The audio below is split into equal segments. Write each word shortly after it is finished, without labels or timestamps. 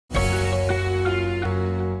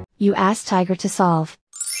You ask Tiger to solve.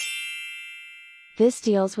 This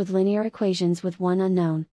deals with linear equations with one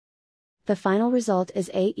unknown. The final result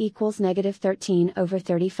is a equals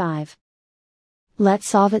 -13/35. Let's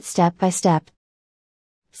solve it step by step.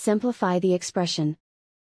 Simplify the expression.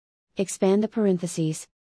 Expand the parentheses.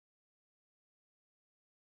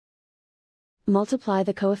 Multiply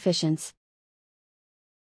the coefficients.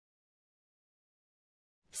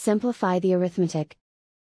 Simplify the arithmetic.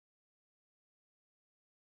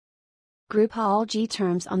 Group all g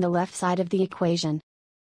terms on the left side of the equation.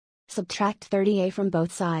 Subtract 30a from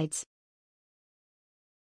both sides.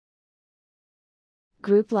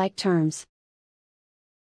 Group like terms.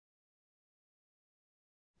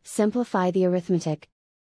 Simplify the arithmetic.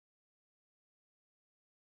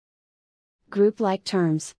 Group like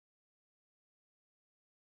terms.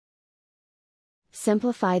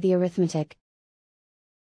 Simplify the arithmetic.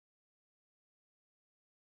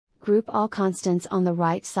 Group all constants on the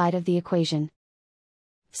right side of the equation.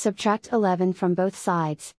 Subtract 11 from both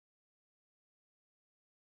sides.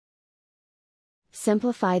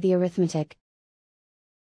 Simplify the arithmetic.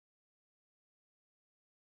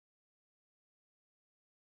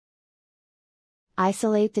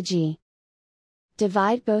 Isolate the g.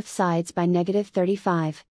 Divide both sides by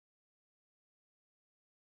 -35.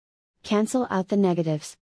 Cancel out the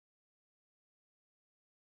negatives.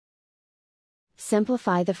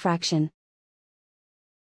 Simplify the fraction.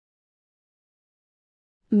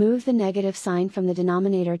 Move the negative sign from the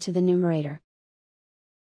denominator to the numerator.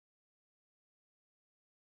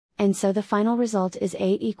 And so the final result is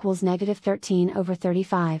a equals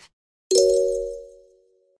 -13/35.